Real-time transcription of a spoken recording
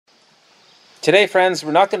Today, friends,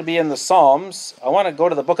 we're not going to be in the Psalms. I want to go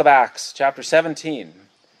to the book of Acts, chapter 17.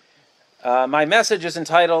 My message is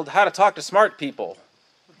entitled, How to Talk to Smart People.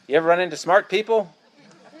 You ever run into smart people?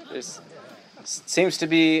 There seems to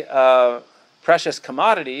be a precious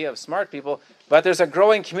commodity of smart people, but there's a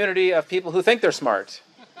growing community of people who think they're smart.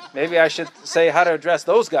 Maybe I should say how to address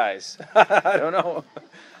those guys. I don't know.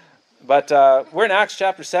 But we're in Acts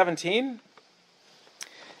chapter 17,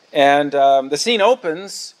 and the scene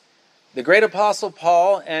opens. The great apostle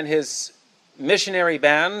Paul and his missionary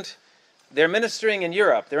band, they're ministering in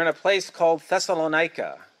Europe. They're in a place called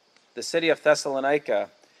Thessalonica, the city of Thessalonica.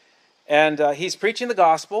 And he's preaching the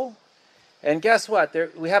gospel. And guess what?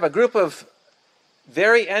 We have a group of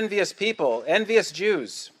very envious people, envious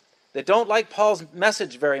Jews, that don't like Paul's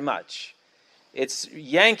message very much. It's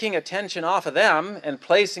yanking attention off of them and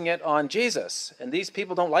placing it on Jesus. And these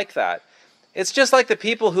people don't like that. It's just like the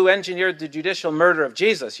people who engineered the judicial murder of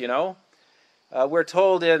Jesus, you know. We're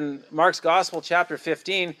told in Mark's Gospel, chapter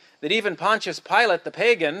 15, that even Pontius Pilate, the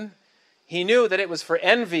pagan, he knew that it was for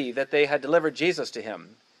envy that they had delivered Jesus to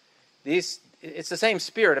him. It's the same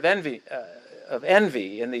spirit of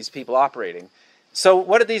envy in these people operating. So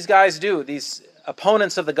what did these guys do? These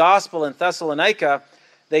opponents of the gospel in Thessalonica,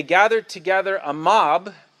 they gathered together a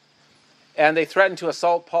mob and they threatened to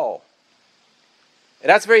assault Paul. And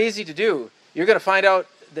that's very easy to do. You're going to find out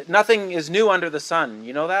that nothing is new under the sun.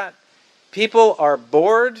 You know that? People are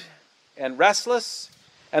bored and restless,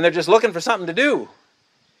 and they're just looking for something to do.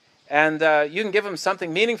 And you can give them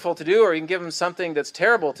something meaningful to do, or you can give them something that's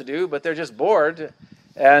terrible to do, but they're just bored.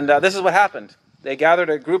 And this is what happened. They gathered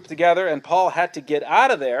a group together, and Paul had to get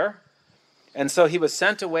out of there. And so he was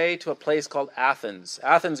sent away to a place called Athens,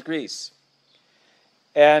 Greece.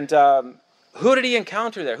 And who did he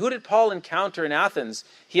encounter there? Who did Paul encounter in Athens?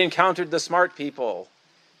 He encountered the smart people.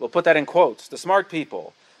 We'll put that in quotes, the smart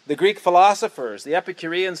people. The Greek philosophers, the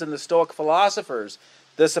Epicureans and the Stoic philosophers,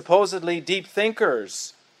 the supposedly deep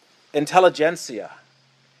thinkers, intelligentsia.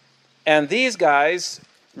 And these guys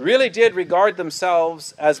really did regard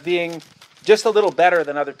themselves as being just a little better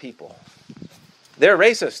than other people. They're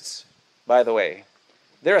racists, by the way.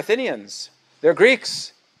 They're Athenians. They're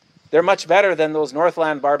Greeks. They're much better than those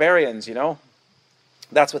Northland barbarians, you know.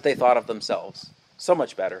 That's what they thought of themselves. So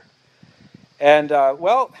much better. And,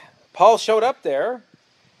 Paul showed up there,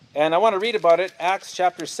 and I want to read about it. Acts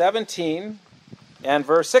chapter 17 and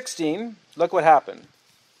verse 16. Look what happened.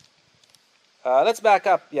 Let's back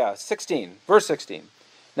up. 16. Verse 16.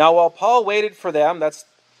 Now, while Paul waited for them, that's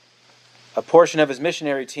a portion of his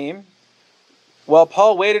missionary team. While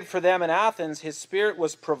Paul waited for them in Athens, his spirit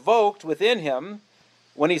was provoked within him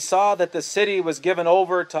when he saw that the city was given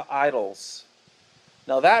over to idols.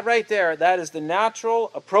 Now that right there, that is the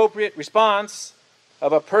natural, appropriate response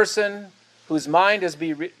of a person whose mind has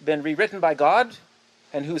been rewritten by God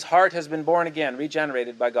and whose heart has been born again,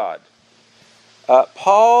 regenerated by God.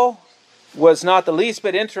 Paul was not the least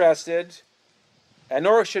bit interested, and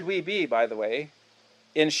nor should we be, by the way,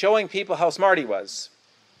 in showing people how smart he was,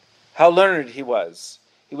 how learned he was.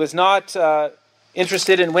 He was not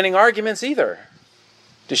interested in winning arguments either,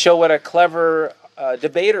 to show what a clever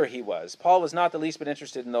debater he was. Paul was not the least bit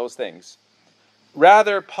interested in those things.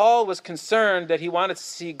 Rather, Paul was concerned that he wanted to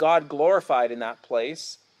see God glorified in that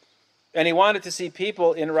place, and he wanted to see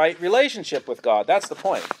people in right relationship with God. That's the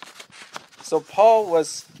point. So Paul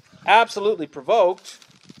was absolutely provoked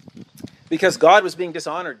because God was being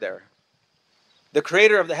dishonored there. The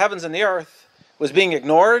creator of the heavens and the earth was being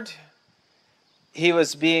ignored. He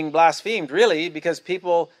was being blasphemed, really, because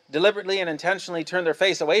people deliberately and intentionally turned their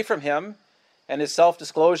face away from him and his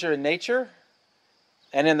self-disclosure in nature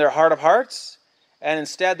and in their heart of hearts. And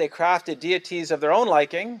instead they crafted deities of their own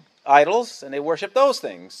liking, idols, and they worshiped those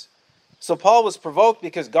things. So Paul was provoked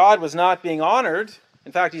because God was not being honored.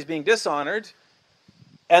 In fact, he's being dishonored.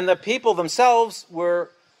 And the people themselves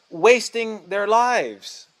were wasting their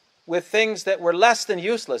lives with things that were less than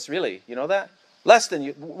useless, really. You know that?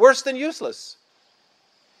 Worse than useless.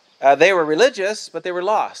 They were religious, but they were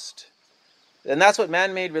lost. And that's what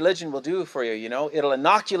man-made religion will do for you, you know. It'll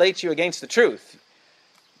inoculate you against the truth.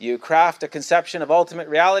 You craft a conception of ultimate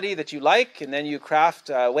reality that you like, and then you craft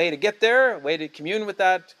a way to get there, a way to commune with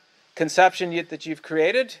that conception that you've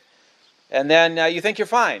created, and then you think you're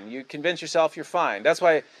fine. You convince yourself you're fine. That's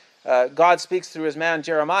why God speaks through his man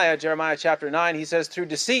Jeremiah chapter 9. He says, through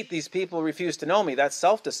deceit, these people refuse to know me. That's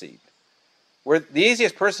self-deceit. The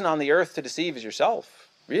easiest person on the earth to deceive is yourself,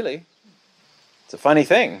 really. It's a funny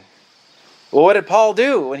thing. Well, what did Paul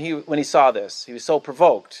do when he saw this? He was so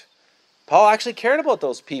provoked. Paul actually cared about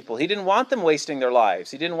those people. He didn't want them wasting their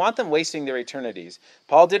lives. He didn't want them wasting their eternities.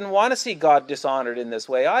 Paul didn't want to see God dishonored in this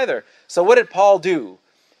way either. So what did Paul do?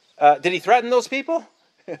 Did he threaten those people?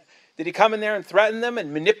 Did he come in there and threaten them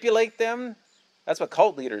and manipulate them? That's what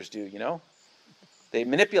cult leaders do, you know. They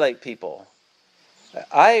manipulate people.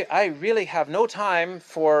 I really have no time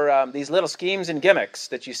for these little schemes and gimmicks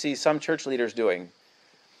that you see some church leaders doing.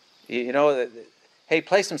 You know, hey,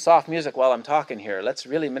 play some soft music while I'm talking here. Let's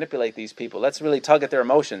really manipulate these people. Let's really tug at their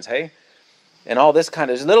emotions, hey? And all this kind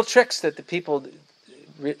of, there's little tricks that the people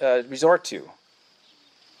resort to.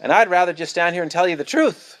 And I'd rather just stand here and tell you the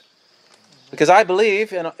truth. Because I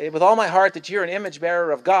believe with all my heart that you're an image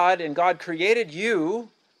bearer of God, and God created you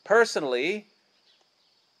personally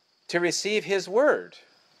to receive His Word.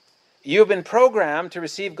 You've been programmed to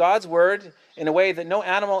receive God's Word in a way that no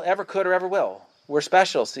animal ever could or ever will. We're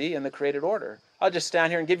special, see, in the created order. I'll just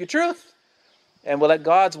stand here and give you truth. And we'll let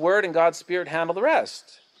God's Word and God's Spirit handle the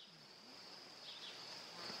rest.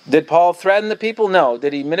 Did Paul threaten the people? No.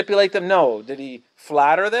 Did he manipulate them? No. Did he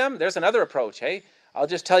flatter them? There's another approach, hey? I'll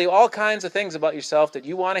just tell you all kinds of things about yourself that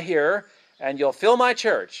you want to hear, and you'll fill my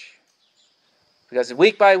church. Because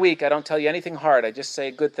week by week, I don't tell you anything hard. I just say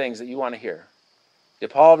good things that you want to hear. Did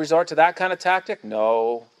Paul resort to that kind of tactic?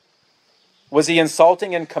 No. Was he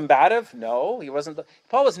insulting and combative? No, he wasn't.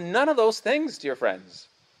 Paul was none of those things, dear friends.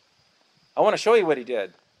 I want to show you what he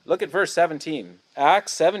did. Look at verse 17.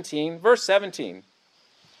 Acts 17, verse 17.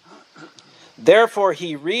 Therefore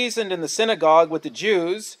he reasoned in the synagogue with the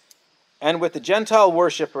Jews and with the Gentile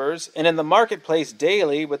worshippers, and in the marketplace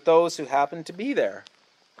daily with those who happened to be there.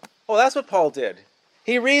 Oh, that's what Paul did.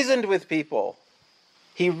 He reasoned with people.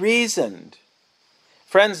 He reasoned.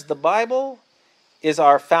 Friends, the Bible is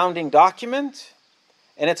our founding document,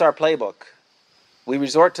 and it's our playbook. We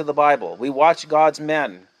resort to the Bible. We watch God's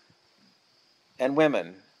men and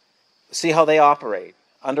women, see how they operate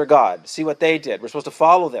under God, see what they did. We're supposed to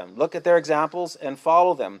follow them, look at their examples, and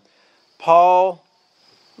follow them. Paul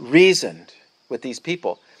reasoned with these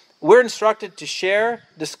people. We're instructed to share,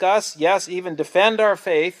 discuss, yes, even defend our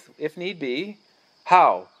faith, if need be.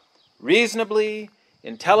 How? Reasonably,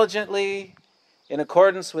 intelligently, in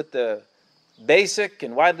accordance with the basic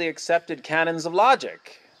and widely accepted canons of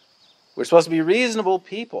logic. We're supposed to be reasonable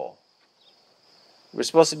people. We're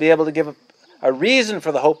supposed to be able to give a reason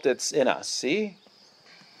for the hope that's in us, see?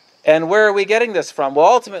 And where are we getting this from? Well,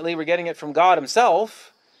 ultimately, we're getting it from God Himself,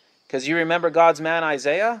 because you remember God's man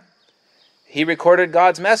Isaiah? He recorded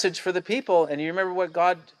God's message for the people, and you remember what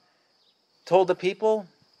God told the people?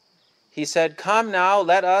 He said, "Come now,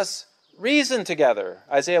 let us reason together."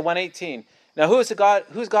 Isaiah 1:18. Now, who's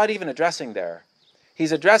God even addressing there?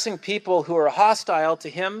 He's addressing people who are hostile to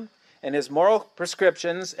Him and His moral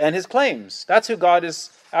prescriptions and His claims. That's who God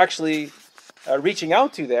is actually reaching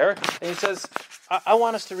out to there. And He says, I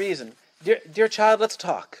want us to reason. Dear child, let's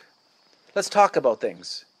talk. Let's talk about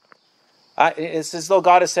things. It's as though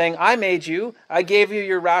God is saying, I made you, I gave you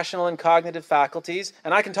your rational and cognitive faculties,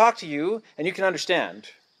 and I can talk to you, and you can understand.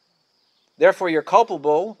 Therefore, you're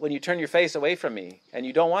culpable when you turn your face away from me, and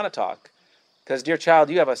you don't want to talk. Because, dear child,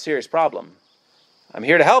 you have a serious problem. I'm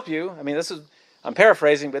here to help you. I mean, I'm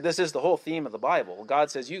paraphrasing, but this is the whole theme of the Bible. God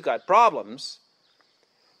says, you've got problems,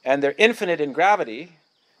 and they're infinite in gravity,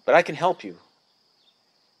 but I can help you.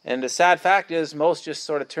 And the sad fact is, most just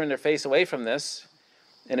sort of turn their face away from this,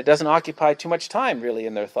 and it doesn't occupy too much time, really,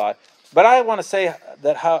 in their thought. But I want to say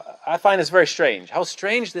that how I find this very strange. How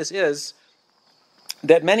strange this is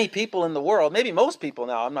that many people in the world, maybe most people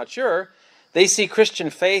now, I'm not sure, they see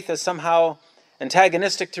Christian faith as somehow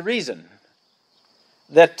antagonistic to reason.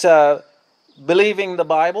 That believing the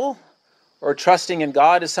Bible or trusting in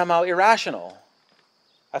God is somehow irrational.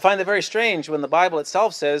 I find that very strange when the Bible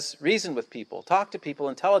itself says, reason with people, talk to people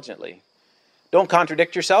intelligently. Don't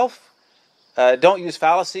contradict yourself. Don't use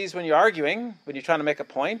fallacies when you're arguing, when you're trying to make a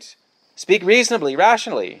point. Speak reasonably,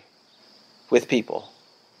 rationally with people.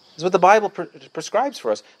 This is what the Bible prescribes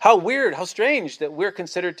for us. How weird, how strange that we're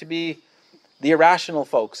considered to be the irrational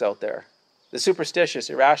folks out there. The superstitious,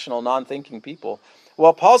 irrational, non-thinking people.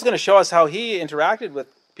 Well, Paul's going to show us how he interacted with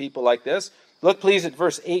people like this. Look, please, at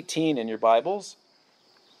verse 18 in your Bibles.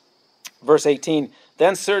 Verse 18,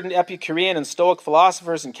 then certain Epicurean and Stoic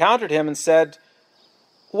philosophers encountered him and said,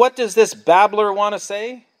 what does this babbler want to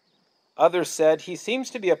say? Others said, he seems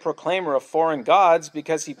to be a proclaimer of foreign gods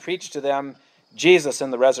because he preached to them Jesus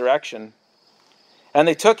and the resurrection. And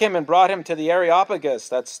they took him and brought him to the Areopagus,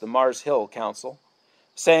 that's the Mars Hill Council,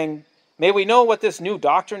 saying, may we know what this new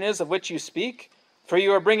doctrine is of which you speak? For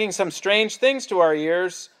you are bringing some strange things to our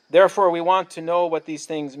ears. Therefore we want to know what these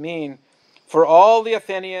things mean. For all the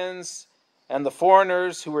Athenians and the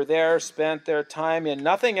foreigners who were there spent their time in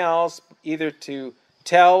nothing else, either to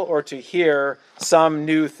tell or to hear some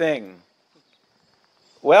new thing.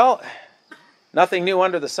 Well, nothing new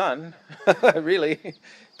under the sun, really.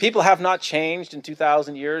 People have not changed in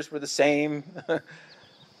 2,000 years. We're the same.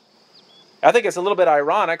 I think it's a little bit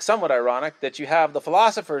ironic, somewhat ironic, that you have the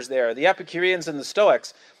philosophers there, the Epicureans and the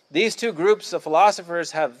Stoics. These two groups of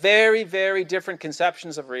philosophers have very, very different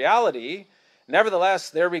conceptions of reality. Nevertheless,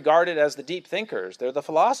 they're regarded as the deep thinkers. They're the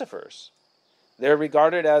philosophers. They're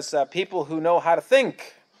regarded as people who know how to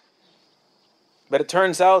think. But it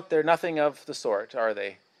turns out they're nothing of the sort, are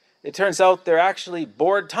they? It turns out they're actually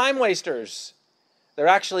bored time wasters. They're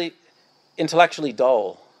actually intellectually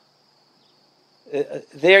dull.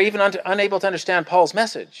 They're even unable to understand Paul's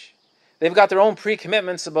message. They've got their own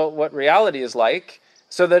pre-commitments about what reality is like,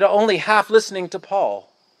 so they're only half listening to Paul.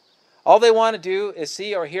 All they want to do is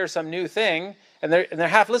see or hear some new thing, and they're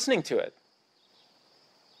half listening to it.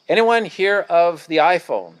 Anyone hear of the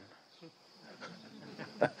iPhone?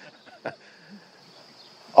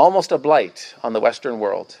 Almost a blight on the Western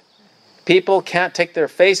world. People can't take their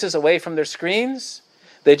faces away from their screens.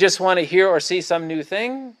 They just want to hear or see some new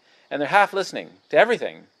thing, and they're half listening to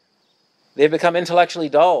everything. They've become intellectually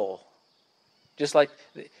dull. Just like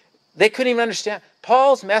they couldn't even understand.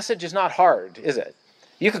 Paul's message is not hard, is it?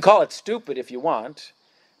 You could call it stupid if you want,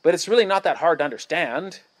 but it's really not that hard to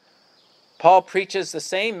understand. Paul preaches the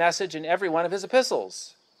same message in every one of his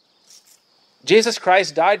epistles. Jesus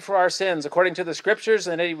Christ died for our sins according to the Scriptures,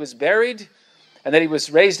 and that he was buried, and that he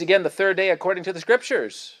was raised again the third day according to the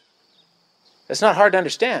Scriptures. It's not hard to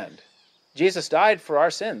understand. Jesus died for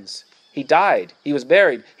our sins. He died. He was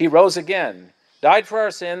buried. He rose again. Died for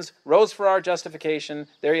our sins, rose for our justification.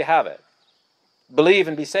 There you have it. Believe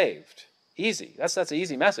and be saved. Easy. That's an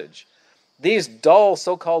easy message. These dull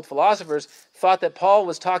so-called philosophers thought that Paul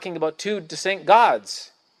was talking about two distinct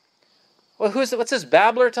gods. Well, what's this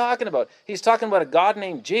babbler talking about? He's talking about a God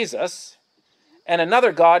named Jesus and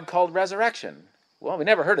another God called resurrection. Well, we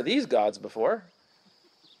never heard of these gods before.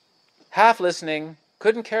 Half listening,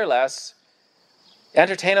 couldn't care less.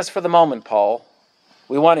 Entertain us for the moment, Paul.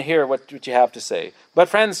 We want to hear what you have to say. But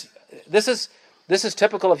friends, this is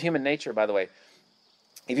typical of human nature, by the way.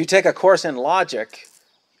 If you take a course in logic,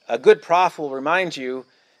 a good prof will remind you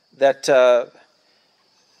that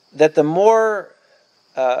the more,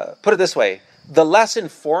 put it this way, the less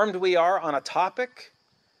informed we are on a topic,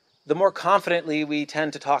 the more confidently we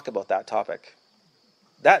tend to talk about that topic.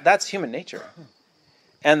 That's human nature.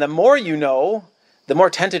 And the more you know, the more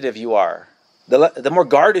tentative you are, the more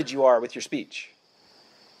guarded you are with your speech.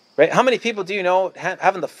 Right? How many people do you know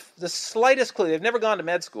having the slightest clue? They've never gone to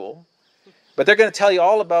med school, but they're going to tell you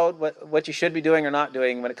all about what you should be doing or not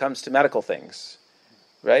doing when it comes to medical things.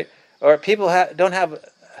 Right? Or people don't have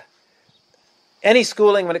any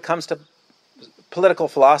schooling when it comes to political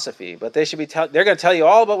philosophy, but they're going to tell you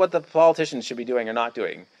all about what the politicians should be doing or not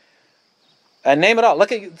doing. And name it all.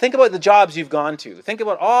 Think about the jobs you've gone to. Think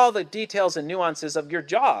about all the details and nuances of your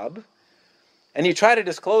job, and you try to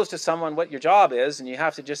disclose to someone what your job is, and you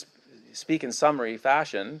have to just speak in summary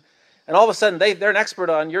fashion, and all of a sudden they're an expert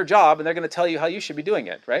on your job, and they're going to tell you how you should be doing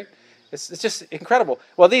it, right? It's just incredible.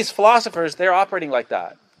 Well, these philosophers, they're operating like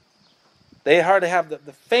that. They hardly have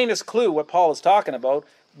the faintest clue what Paul is talking about,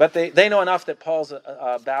 but they know enough that Paul's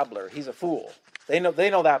a babbler. He's a fool. They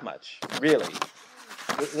know that much, really.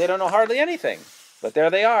 They don't know hardly anything, but there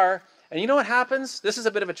they are. And you know what happens? This is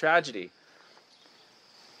a bit of a tragedy.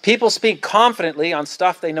 People speak confidently on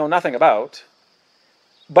stuff they know nothing about,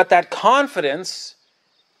 but that confidence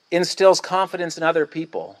instills confidence in other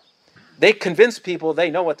people. They convince people they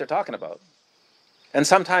know what they're talking about. And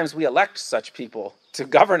sometimes we elect such people to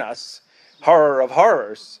govern us. Horror of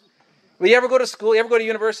horrors. Will you ever go to school? You ever go to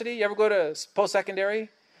university? You ever go to post-secondary?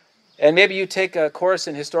 And maybe you take a course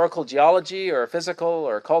in historical geology or physical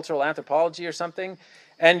or cultural anthropology or something,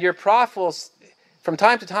 and your prof will, from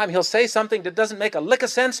time to time, he'll say something that doesn't make a lick of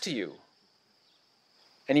sense to you.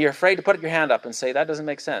 And you're afraid to put your hand up and say, that doesn't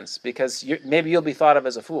make sense, because maybe you'll be thought of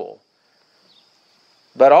as a fool.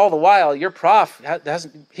 But all the while, your prof,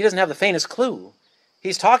 he doesn't have the faintest clue.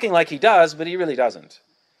 He's talking like he does, but he really doesn't.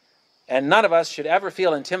 And none of us should ever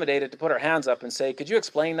feel intimidated to put our hands up and say, could you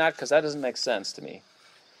explain that? Because that doesn't make sense to me.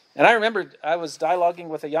 And I remember I was dialoguing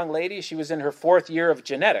with a young lady. She was in her 4th year of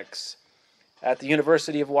genetics at the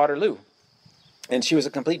University of Waterloo. And she was a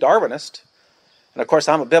complete Darwinist. And of course,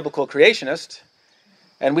 I'm a biblical creationist.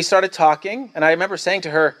 And we started talking. And I remember saying to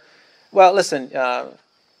her, well, listen,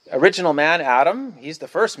 original man, Adam, he's the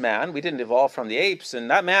first man. We didn't evolve from the apes.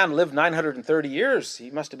 And that man lived 930 years.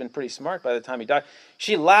 He must have been pretty smart by the time he died.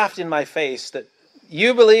 She laughed in my face that,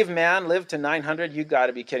 You believe man lived to 900? You got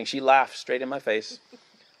to be kidding. She laughed straight in my face.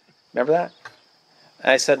 Remember that?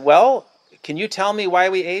 And I said, well, can you tell me why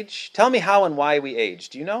we age? Tell me how and why we age.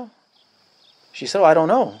 Do you know? She said, oh, I don't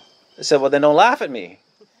know. I said, well, then don't laugh at me.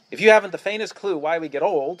 If you haven't the faintest clue why we get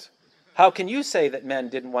old, how can you say that men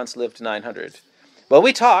didn't once live to 900? Well,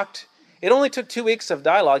 we talked. It only took 2 weeks of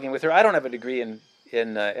dialoguing with her. I don't have a degree in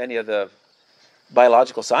any of the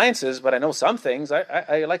biological sciences, but I know some things.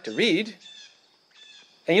 I like to read.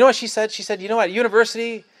 And you know what she said? She said, you know what, at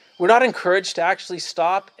university, we're not encouraged to actually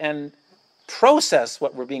stop and process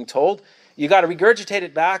what we're being told. You got to regurgitate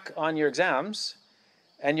it back on your exams,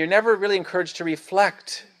 and you're never really encouraged to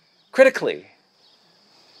reflect critically.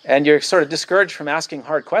 And you're sort of discouraged from asking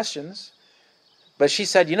hard questions. But she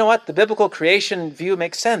said, you know what, the biblical creation view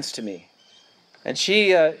makes sense to me. And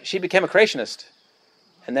she became a creationist.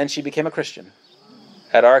 And then she became a Christian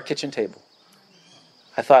at our kitchen table.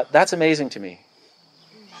 I thought, that's amazing to me.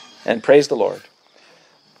 And praise the Lord.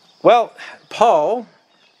 Well, Paul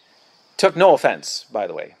took no offense, by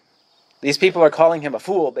the way. These people are calling him a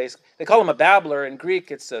fool. They call him a babbler. In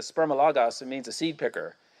Greek, it's a spermologos. It means a seed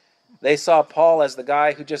picker. They saw Paul as the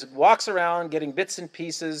guy who just walks around getting bits and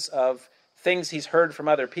pieces of things he's heard from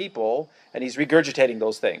other people, and he's regurgitating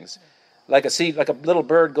those things. Like a little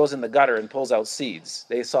bird goes in the gutter and pulls out seeds.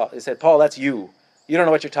 They said, Paul, that's you. You don't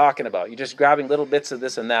know what you're talking about. You're just grabbing little bits of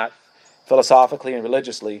this and that, philosophically and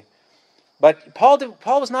religiously. But Paul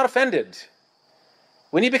was not offended.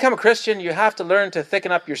 When you become a Christian, you have to learn to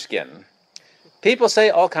thicken up your skin. People say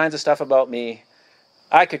all kinds of stuff about me.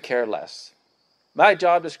 I could care less. My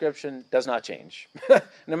job description does not change,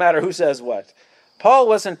 no matter who says what. Paul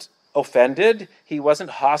wasn't offended. He wasn't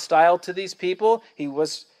hostile to these people. He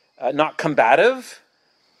was not combative.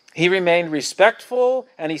 He remained respectful,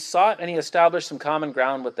 and he sought and he established some common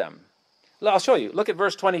ground with them. I'll show you. Look at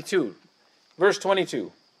verse 22. Verse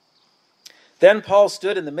 22. Then Paul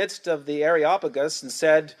stood in the midst of the Areopagus and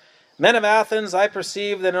said, Men of Athens, I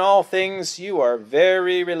perceive that in all things you are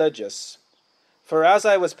very religious. For as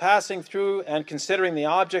I was passing through and considering the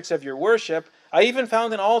objects of your worship, I even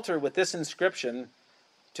found an altar with this inscription,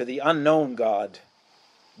 To the unknown God.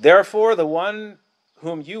 Therefore, the one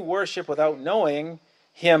whom you worship without knowing,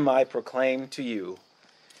 him I proclaim to you.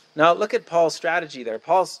 Now look at Paul's strategy there.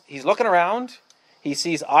 He's looking around. He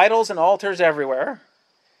sees idols and altars everywhere.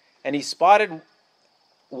 And he spotted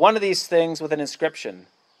one of these things with an inscription.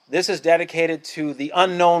 This is dedicated to the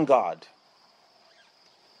unknown God.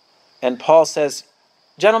 And Paul says,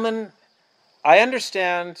 gentlemen, I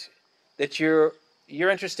understand that you're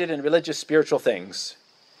interested in religious, spiritual things.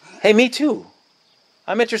 Hey, me too.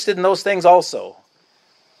 I'm interested in those things also.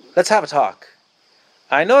 Let's have a talk.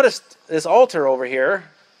 I noticed this altar over here.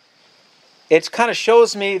 It kind of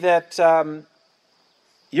shows me that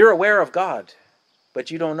you're aware of God, but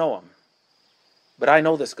you don't know him. But I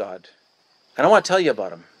know this God, and I want to tell you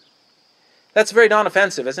about him. That's very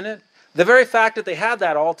non-offensive, isn't it? The very fact that they had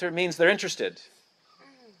that altar means they're interested.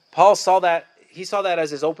 Paul saw that. He saw that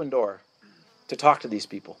as his open door to talk to these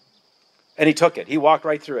people. And he took it. He walked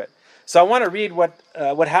right through it. So I want to read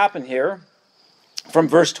what happened here from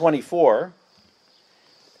verse 24.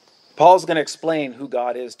 Paul's going to explain who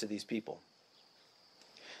God is to these people.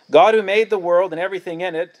 God who made the world and everything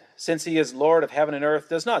in it, since he is Lord of heaven and earth,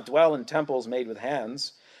 does not dwell in temples made with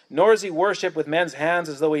hands, nor is he worshipped with men's hands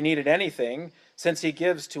as though he needed anything, since he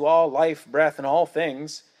gives to all life, breath, and all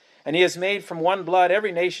things. And he has made from one blood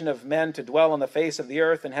every nation of men to dwell on the face of the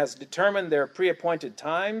earth, and has determined their pre-appointed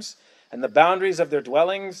times and the boundaries of their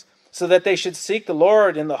dwellings, so that they should seek the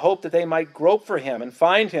Lord in the hope that they might grope for him and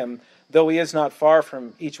find him, though he is not far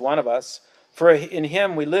from each one of us. For in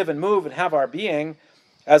him we live and move and have our being,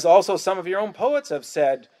 as also some of your own poets have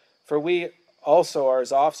said, for we also are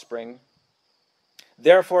his offspring.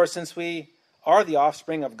 Therefore, since we are the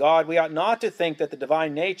offspring of God, we ought not to think that the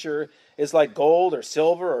divine nature is like gold or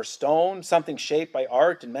silver or stone, something shaped by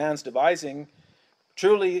art and man's devising.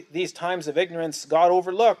 Truly, these times of ignorance God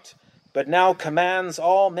overlooked, but now commands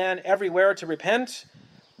all men everywhere to repent,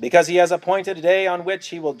 because he has appointed a day on which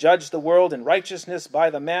he will judge the world in righteousness by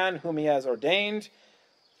the man whom he has ordained.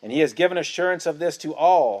 And he has given assurance of this to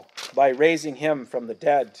all by raising him from the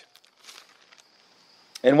dead.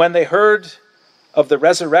 And when they heard of the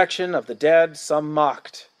resurrection of the dead, some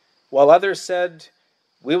mocked, while others said,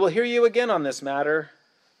 We will hear you again on this matter.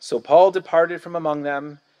 So Paul departed from among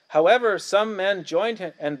them. However, some men joined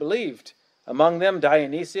him and believed, among them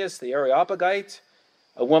Dionysius the Areopagite,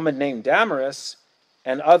 a woman named Damaris,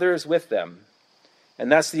 and others with them.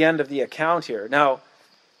 And that's the end of the account here. Now,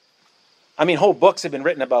 I mean, whole books have been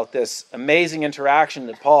written about this amazing interaction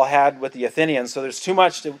that Paul had with the Athenians. So there's too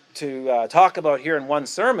much to talk about here in one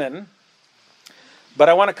sermon. But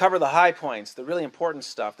I want to cover the high points, the really important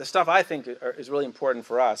stuff, the stuff I think is really important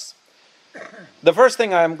for us. The first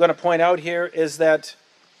thing I'm going to point out here is that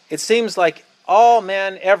it seems like all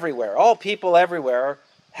men everywhere, all people everywhere,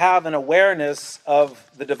 have an awareness of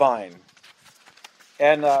the divine.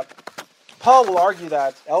 And Paul will argue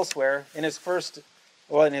that elsewhere in his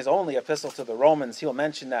in his only epistle to the Romans. He'll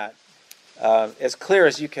mention that as clear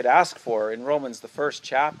as you could ask for in Romans, the first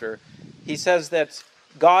chapter. He says that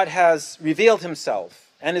God has revealed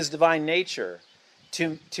himself and his divine nature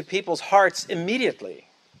to people's hearts immediately.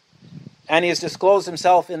 And he has disclosed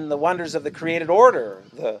himself in the wonders of the created order,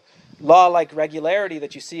 the law-like regularity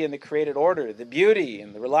that you see in the created order, the beauty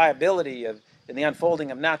and the reliability in the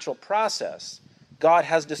unfolding of natural process. God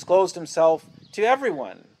has disclosed himself to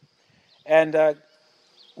everyone. And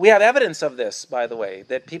we have evidence of this, by the way,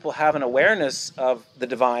 that people have an awareness of the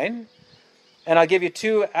divine. And I'll give you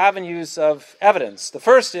two avenues of evidence. The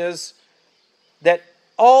first is that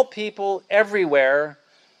all people everywhere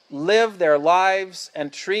live their lives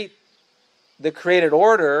and treat the created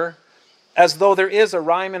order as though there is a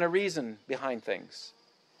rhyme and a reason behind things.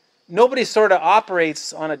 Nobody sort of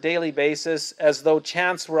operates on a daily basis as though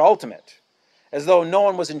chance were ultimate, as though no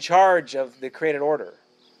one was in charge of the created order.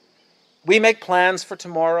 We make plans for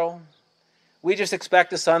tomorrow. We just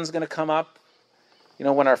expect the sun's going to come up,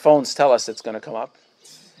 when our phones tell us it's going to come up.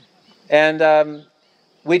 And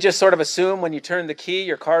we just sort of assume when you turn the key,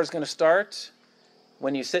 your car's going to start.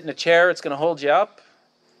 When you sit in a chair, it's going to hold you up.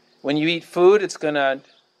 When you eat food, it's going to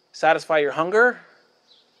satisfy your hunger.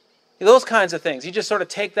 Those kinds of things. You just sort of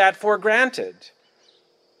take that for granted,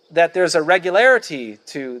 that there's a regularity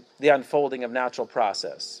to the unfolding of natural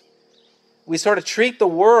process. We sort of treat the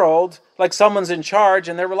world like someone's in charge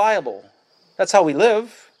and they're reliable. That's how we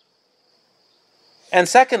live. And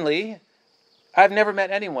secondly, I've never met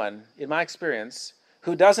anyone, in my experience,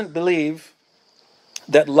 who doesn't believe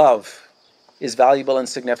that love is valuable and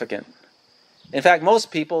significant. In fact, most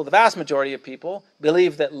people, the vast majority of people,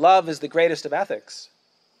 believe that love is the greatest of ethics.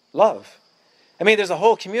 Love. I mean, there's a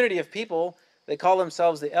whole community of people, they call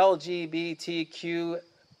themselves the LGBTQAI++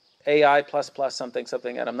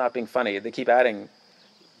 something, and I'm not being funny, they keep adding.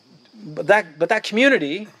 But that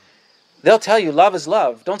community, they'll tell you love is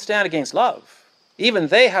love. Don't stand against love. Even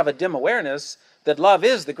they have a dim awareness that love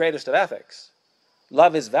is the greatest of ethics.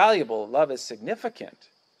 Love is valuable. Love is significant.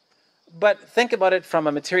 But think about it from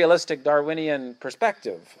a materialistic Darwinian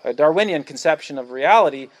perspective, a Darwinian conception of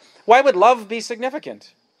reality. Why would love be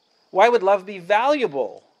significant? Why would love be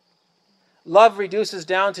valuable? Love reduces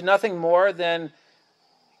down to nothing more than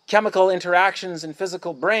chemical interactions in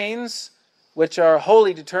physical brains, which are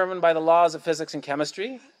wholly determined by the laws of physics and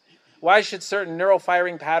chemistry. Why should certain neural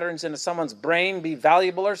firing patterns in someone's brain be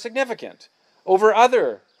valuable or significant over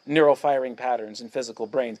other neural firing patterns in physical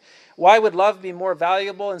brains? Why would love be more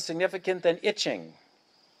valuable and significant than itching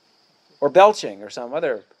or belching or some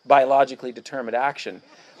other biologically determined action?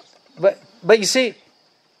 But you see,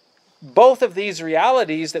 both of these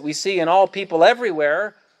realities that we see in all people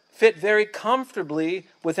everywhere fit very comfortably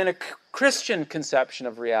within a Christian conception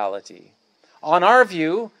of reality. On our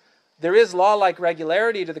view, there is law-like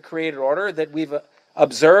regularity to the created order that we've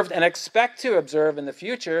observed and expect to observe in the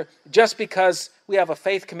future just because we have a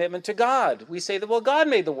faith commitment to God. We say that, well, God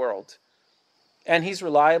made the world, and he's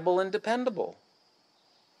reliable and dependable.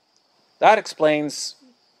 That explains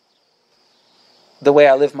the way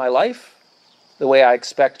I live my life, the way I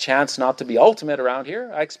expect chance not to be ultimate around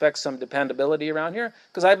here. I expect some dependability around here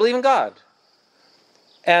because I believe in God.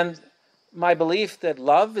 And my belief that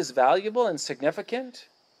love is valuable and significant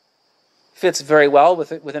fits very well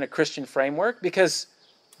within a Christian framework because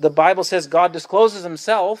the Bible says God discloses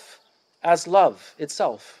himself as love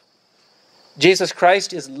itself. Jesus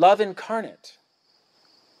Christ is love incarnate.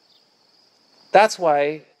 That's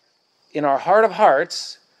why in our heart of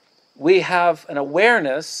hearts, we have an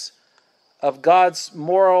awareness of God's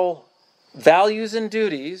moral values and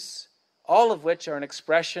duties, all of which are an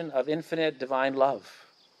expression of infinite divine love.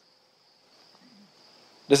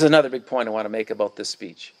 This is another big point I want to make about this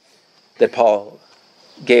speech that Paul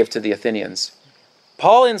gave to the Athenians.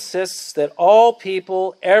 Paul insists that all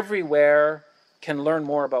people everywhere can learn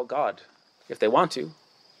more about God if they want to.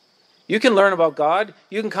 You can learn about God.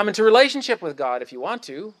 You can come into relationship with God if you want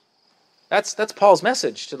to. That's Paul's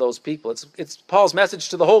message to those people. It's Paul's message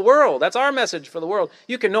to the whole world. That's our message for the world.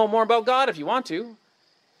 You can know more about God if you want to.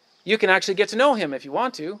 You can actually get to know him if you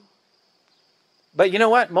want to. But you know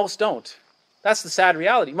what? Most don't. That's the sad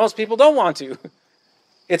reality. Most people don't want to.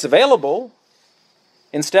 It's available.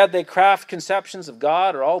 Instead, they craft conceptions of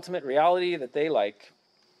God or ultimate reality that they like.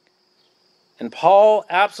 And Paul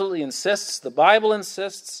absolutely insists, the Bible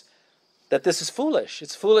insists, that this is foolish.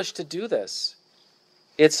 It's foolish to do this.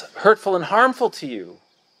 It's hurtful and harmful to you.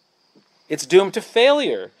 It's doomed to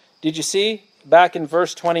failure. Did you see back in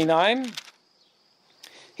verse 29?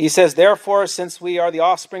 He says, therefore, since we are the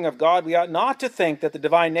offspring of God, we ought not to think that the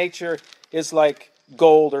divine nature is like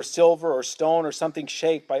gold or silver or stone or something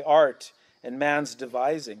shaped by art and man's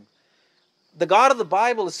devising. The God of the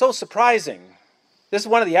Bible is so surprising. This is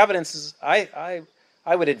one of the evidences. I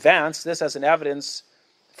would advance this as an evidence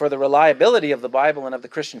for the reliability of the Bible and of the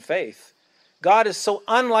Christian faith. God is so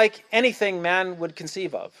unlike anything man would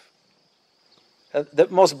conceive of. The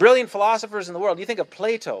most brilliant philosophers in the world, you think of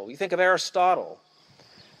Plato, you think of Aristotle,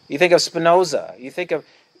 you think of Spinoza, you think of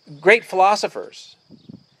great philosophers.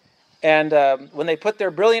 And when they put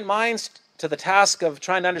their brilliant minds to the task of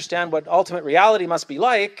trying to understand what ultimate reality must be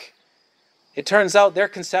like, it turns out their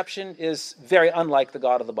conception is very unlike the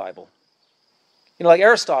God of the Bible. You know, like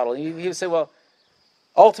Aristotle, he would say, well,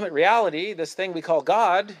 ultimate reality, this thing we call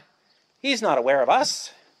God, he's not aware of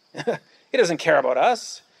us. He doesn't care about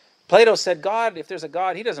us. Plato said, God, if there's a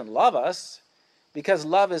God, he doesn't love us, because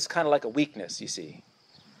love is kind of like a weakness, you see.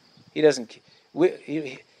 He doesn't.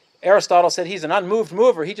 Aristotle said he's an unmoved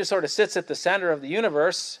mover. He just sort of sits at the center of the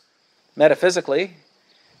universe, metaphysically,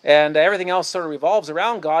 and everything else sort of revolves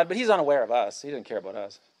around God, but he's unaware of us. He doesn't care about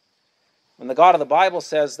us. When the God of the Bible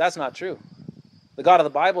says that's not true. The God of the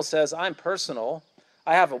Bible says, I'm personal.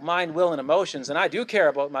 I have a mind, will, and emotions, and I do care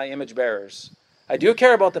about my image bearers. I do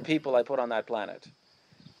care about the people I put on that planet.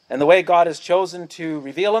 And the way God has chosen to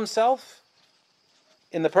reveal himself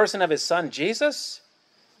in the person of his son, Jesus,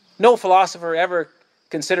 no philosopher ever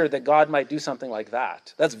considered that God might do something like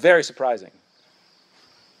that. That's very surprising.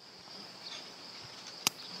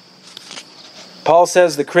 Paul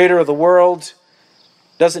says the creator of the world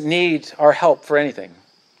doesn't need our help for anything.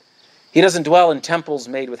 He doesn't dwell in temples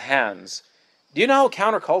made with hands. Do you know how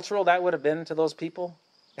countercultural that would have been to those people?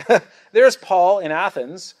 There's Paul in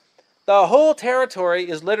Athens. The whole territory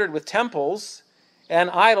is littered with temples and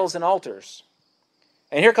idols and altars.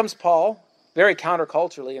 And here comes Paul, very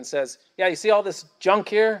counterculturally, and says, yeah, you see all this junk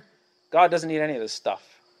here? God doesn't need any of this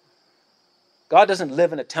stuff. God doesn't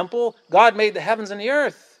live in a temple. God made the heavens and the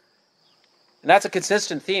earth. And that's a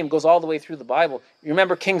consistent theme, goes all the way through the Bible. You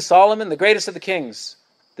remember King Solomon, the greatest of the kings,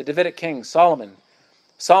 the Davidic king, Solomon.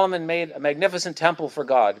 Solomon made a magnificent temple for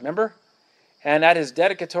God, remember? And at his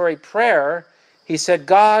dedicatory prayer, he said,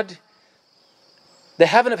 God, the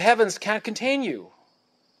heaven of heavens can't contain you,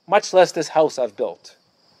 much less this house I've built.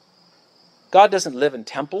 God doesn't live in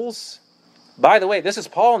temples. By the way, this is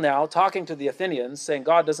Paul now talking to the Athenians, saying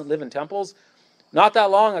God doesn't live in temples. Not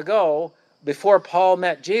that long ago, before Paul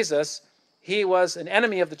met Jesus, he was an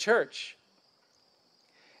enemy of the church.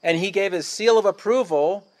 And he gave his seal of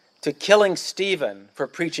approval to killing Stephen for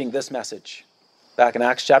preaching this message back in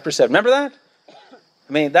Acts chapter 7. Remember that?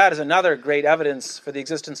 I mean, that is another great evidence for the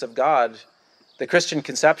existence of God, the Christian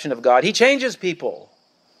conception of God. He changes people.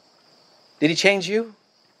 Did he change you?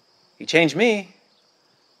 He changed me.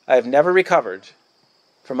 I have never recovered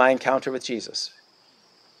from my encounter with Jesus.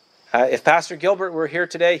 If Pastor Gilbert were here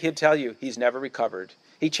today, he'd tell you he's never recovered.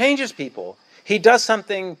 He changes people. He does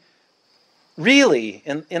something really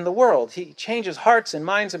in the world. He changes hearts and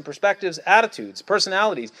minds and perspectives, attitudes,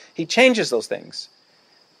 personalities. He changes those things.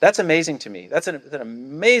 That's amazing to me. That's an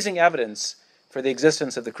amazing evidence for the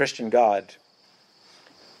existence of the Christian God.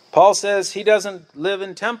 Paul says he doesn't live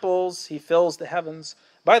in temples, he fills the heavens.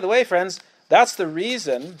 By the way, friends, that's the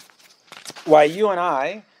reason why you and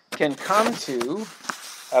I can come to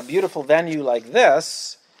a beautiful venue like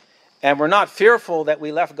this, and we're not fearful that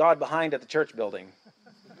we left God behind at the church building.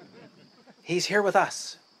 He's here with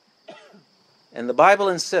us. And the Bible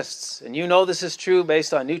insists, and you know this is true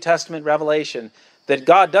based on New Testament revelation, that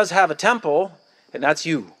God does have a temple, and that's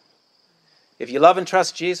you. If you love and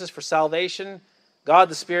trust Jesus for salvation, God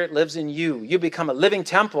the Spirit lives in you. You become a living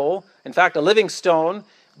temple, in fact, a living stone,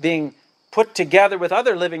 being put together with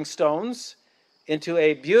other living stones into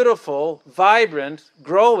a beautiful, vibrant,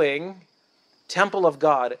 growing temple of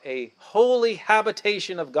God, a holy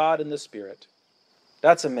habitation of God in the Spirit.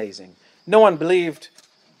 That's amazing. No one believed,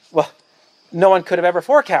 well, no one could have ever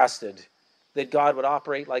forecasted that God would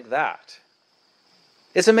operate like that.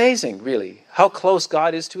 It's amazing, really, how close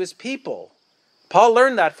God is to his people. Paul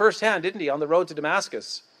learned that firsthand, didn't he, on the road to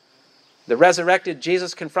Damascus? The resurrected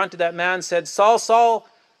Jesus confronted that man, said, Saul, Saul,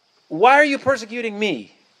 why are you persecuting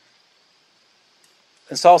me?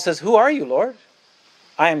 And Saul says, who are you, Lord?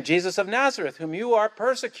 I am Jesus of Nazareth, whom you are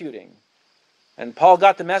persecuting. And Paul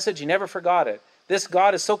got the message. He never forgot it. This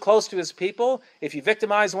God is so close to his people, if you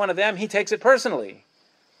victimize one of them, he takes it personally.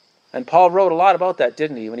 And Paul wrote a lot about that,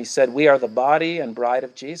 didn't he, when he said, we are the body and bride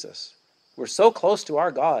of Jesus. We're so close to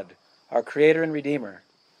our God, our Creator and Redeemer.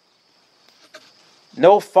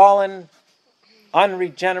 No fallen,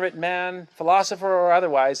 unregenerate man, philosopher or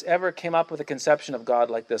otherwise, ever came up with a conception of God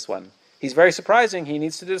like this one. He's very surprising. He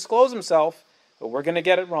needs to disclose himself, but we're going to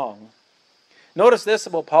get it wrong. Notice this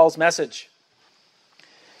about Paul's message.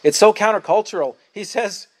 It's so countercultural. He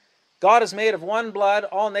says, God is made of one blood,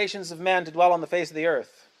 all nations of men to dwell on the face of the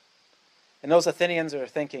earth. And those Athenians are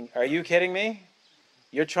thinking, are you kidding me?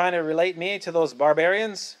 You're trying to relate me to those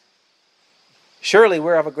barbarians? Surely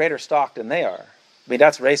we're of a greater stock than they are. I mean,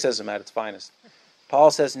 that's racism at its finest. Paul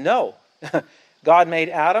says, no. God made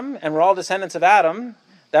Adam, and we're all descendants of Adam.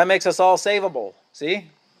 That makes us all savable. See?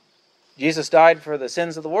 Jesus died for the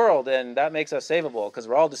sins of the world, and that makes us savable because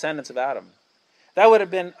we're all descendants of Adam. That would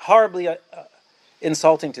have been horribly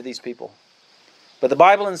insulting to these people. But the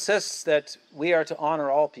Bible insists that we are to honor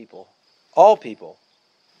all people. All people.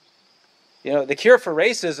 You know, the cure for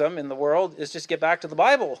racism in the world is just get back to the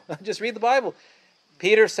Bible. Just read the Bible.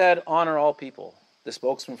 Peter said, honor all people, the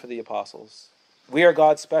spokesman for the apostles. We are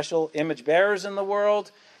God's special image bearers in the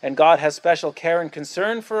world, and God has special care and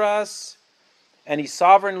concern for us, and he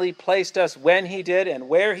sovereignly placed us when he did and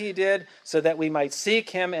where he did so that we might seek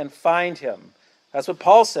him and find him. That's what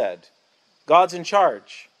Paul said. God's in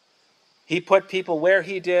charge. He put people where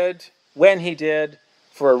he did, when he did,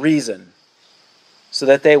 for a reason, so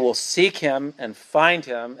that they will seek him and find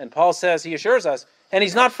him. And Paul says, he assures us, and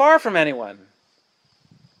he's not far from anyone.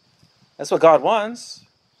 That's what God wants.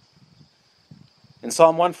 In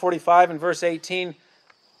Psalm 145 and verse 18,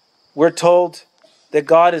 we're told that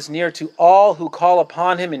God is near to all who call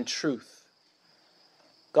upon him in truth.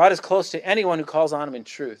 God is close to anyone who calls on him in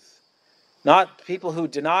truth. Not people who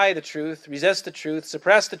deny the truth, resist the truth,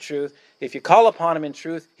 suppress the truth. If you call upon him in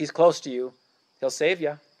truth, he's close to you. He'll save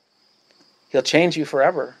you. He'll change you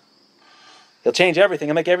forever. He'll change everything.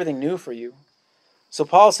 He'll make everything new for you. So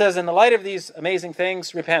Paul says, in the light of these amazing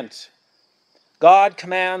things, repent. God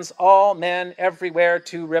commands all men everywhere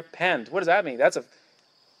to repent. What does that mean? That's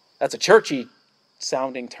a churchy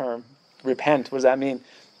sounding term. Repent. What does that mean?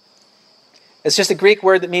 It's just a Greek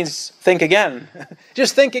word that means think again.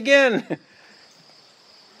 Just think again.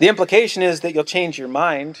 The implication is that you'll change your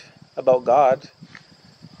mind about God.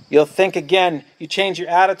 You'll think again. You change your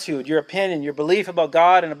attitude, your opinion, your belief about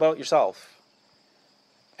God and about yourself.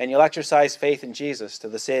 And you'll exercise faith in Jesus to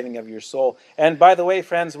the saving of your soul. And by the way,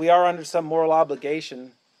 friends, we are under some moral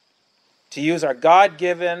obligation to use our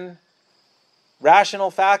God-given rational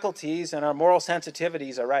faculties and our moral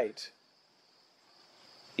sensitivities aright.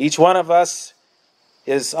 Each one of us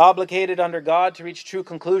is obligated under God to reach true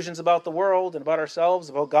conclusions about the world and about ourselves,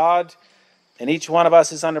 about God. And each one of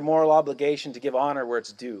us is under moral obligation to give honor where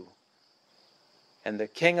it's due. And the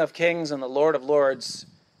King of Kings and the Lord of Lords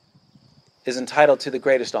is entitled to the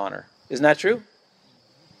greatest honor. Isn't that true?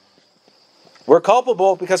 We're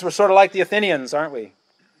culpable because we're sort of like the Athenians, aren't we?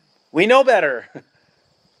 We know better.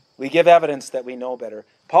 We give evidence that we know better.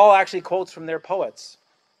 Paul actually quotes from their poets.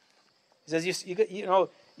 He says,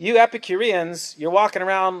 you Epicureans, you're walking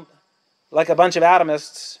around like a bunch of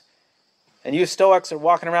atomists, and you Stoics are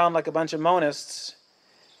walking around like a bunch of monists,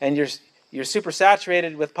 and you're super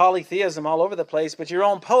saturated with polytheism all over the place, but your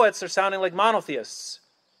own poets are sounding like monotheists.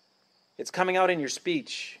 It's coming out in your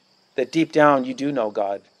speech that deep down you do know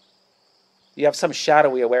God. You have some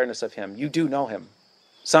shadowy awareness of him. You do know him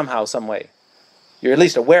somehow, some way. You're at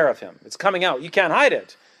least aware of him. It's coming out. You can't hide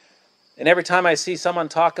it. And every time I see someone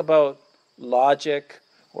talk about logic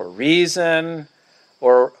or reason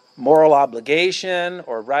or moral obligation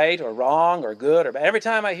or right or wrong or good, or every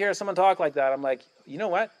time I hear someone talk like that, I'm like, you know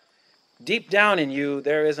what? Deep down in you,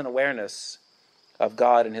 there is an awareness of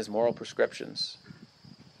God and his moral prescriptions.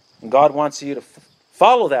 And God wants you to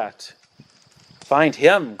follow that. Find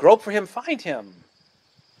him. Grope for him. Find him.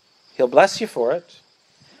 He'll bless you for it.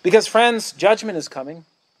 Because, friends, judgment is coming.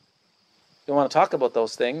 Don't want to talk about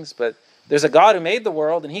those things, but there's a God who made the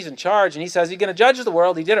world, and he's in charge, and he says he's going to judge the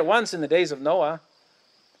world. He did it once in the days of Noah.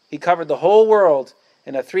 He covered the whole world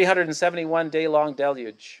in a 371-day-long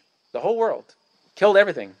deluge. The whole world. Killed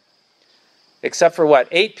everything. Except for what?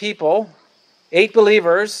 8 people, 8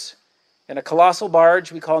 believers, in a colossal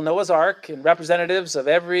barge we call Noah's Ark, and representatives of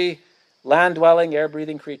every land-dwelling,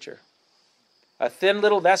 air-breathing creature. A thin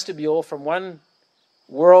little vestibule from one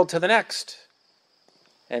world to the next.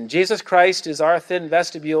 And Jesus Christ is our thin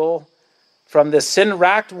vestibule from this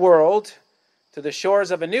sin-racked world to the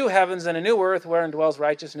shores of a new heavens and a new earth wherein dwells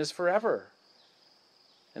righteousness forever.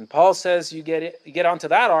 And Paul says you get onto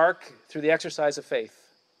that ark through the exercise of faith.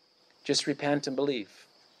 Just repent and believe.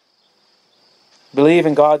 Believe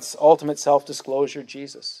in God's ultimate self-disclosure,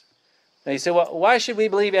 Jesus. Now you say, well, why should we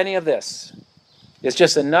believe any of this? It's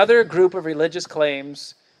just another group of religious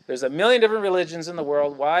claims. There's a million different religions in the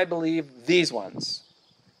world. Why believe these ones?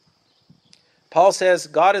 Paul says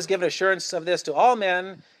God has given assurance of this to all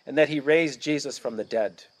men and that he raised Jesus from the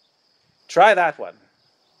dead. Try that one.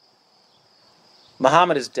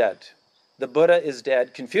 Muhammad is dead. The Buddha is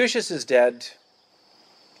dead. Confucius is dead.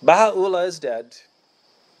 Baha'u'llah is dead.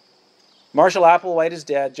 Marshall Applewhite is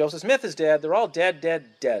dead. Joseph Smith is dead. They're all dead, dead,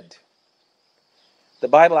 dead. The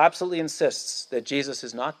Bible absolutely insists that Jesus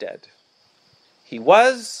is not dead. He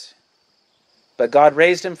was, but God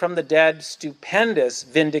raised him from the dead. Stupendous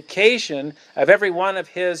vindication of every one of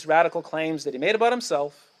his radical claims that he made about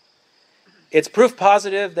himself. It's proof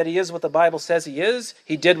positive that he is what the Bible says he is.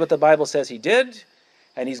 He did what the Bible says he did.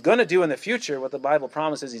 And he's going to do in the future what the Bible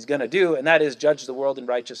promises he's going to do, and that is judge the world in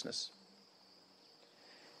righteousness.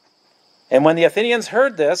 And when the Athenians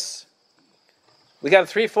heard this, we got a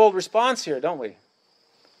threefold response here, don't we?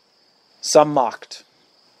 Some mocked.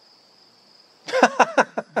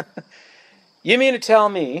 You mean to tell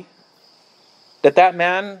me that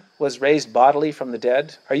man was raised bodily from the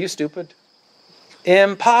dead? Are you stupid?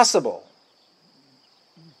 Impossible.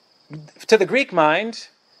 To the Greek mind,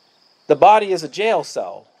 the body is a jail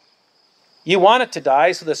cell. You want it to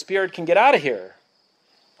die so the spirit can get out of here.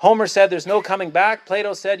 Homer said there's no coming back.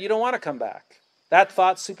 Plato said you don't want to come back. That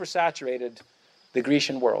thought supersaturated the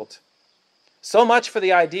Grecian world. So much for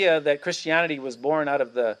the idea that Christianity was born out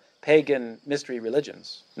of the pagan mystery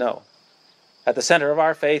religions. No. At the center of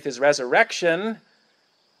our faith is resurrection,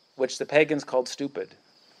 which the pagans called stupid.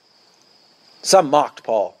 Some mocked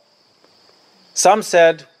Paul. Some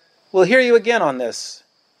said, we'll hear you again on this.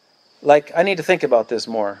 Like, I need to think about this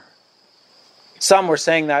more. Some were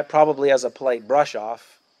saying that probably as a polite brush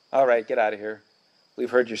off. All right, get out of here.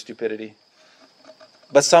 We've heard your stupidity.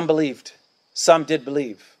 But some believed. Some did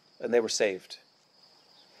believe, and they were saved.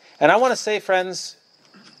 And I want to say, friends,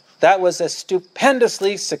 that was a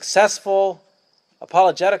stupendously successful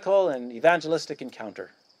apologetical and evangelistic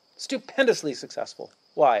encounter. Stupendously successful.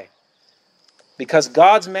 Why? Because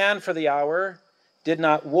God's man for the hour did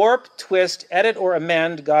not warp, twist, edit, or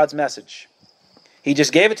amend God's message. He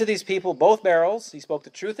just gave it to these people, both barrels. He spoke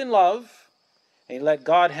the truth in love, and he let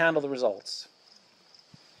God handle the results.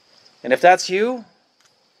 And if that's you,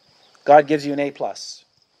 God gives you an A+.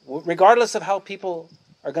 Regardless of how people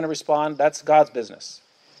are going to respond, that's God's business.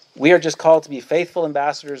 We are just called to be faithful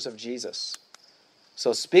ambassadors of Jesus.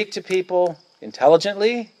 So speak to people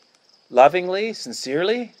intelligently, lovingly,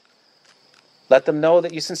 sincerely. Let them know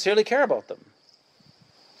that you sincerely care about them.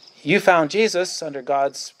 You found Jesus under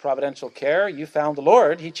God's providential care. You found the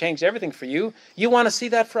Lord. He changed everything for you. You want to see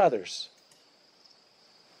that for others.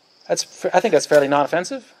 I think that's fairly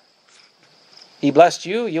non-offensive. He blessed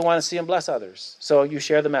you. You want to see him bless others. So you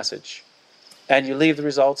share the message. And you leave the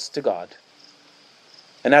results to God.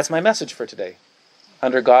 And that's my message for today.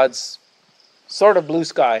 Under God's sort of blue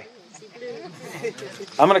sky.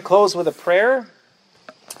 I'm going to close with a prayer.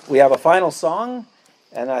 We have a final song.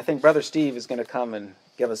 And I think Brother Steve is going to come and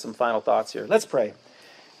give us some final thoughts here. Let's pray.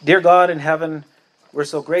 Dear God in heaven, we're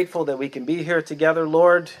so grateful that we can be here together,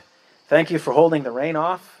 Lord. Thank you for holding the rain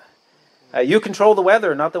off. You control the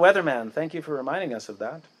weather, not the weatherman. Thank you for reminding us of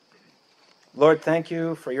that. Lord, thank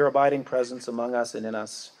you for your abiding presence among us and in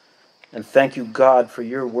us. And thank you, God, for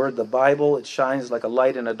your word, the Bible. It shines like a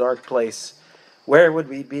light in a dark place. Where would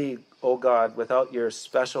we be, O God, without your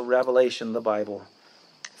special revelation, the Bible?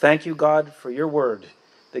 Thank you, God, for your word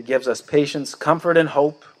that gives us patience, comfort, and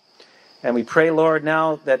hope. And we pray, Lord,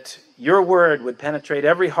 now that your word would penetrate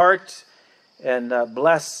every heart and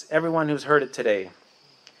bless everyone who's heard it today.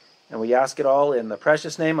 And we ask it all in the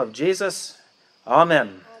precious name of Jesus.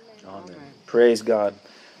 Amen. Amen. Amen. Praise God.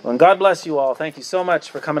 Well, and God bless you all. Thank you so much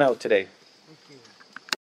for coming out today.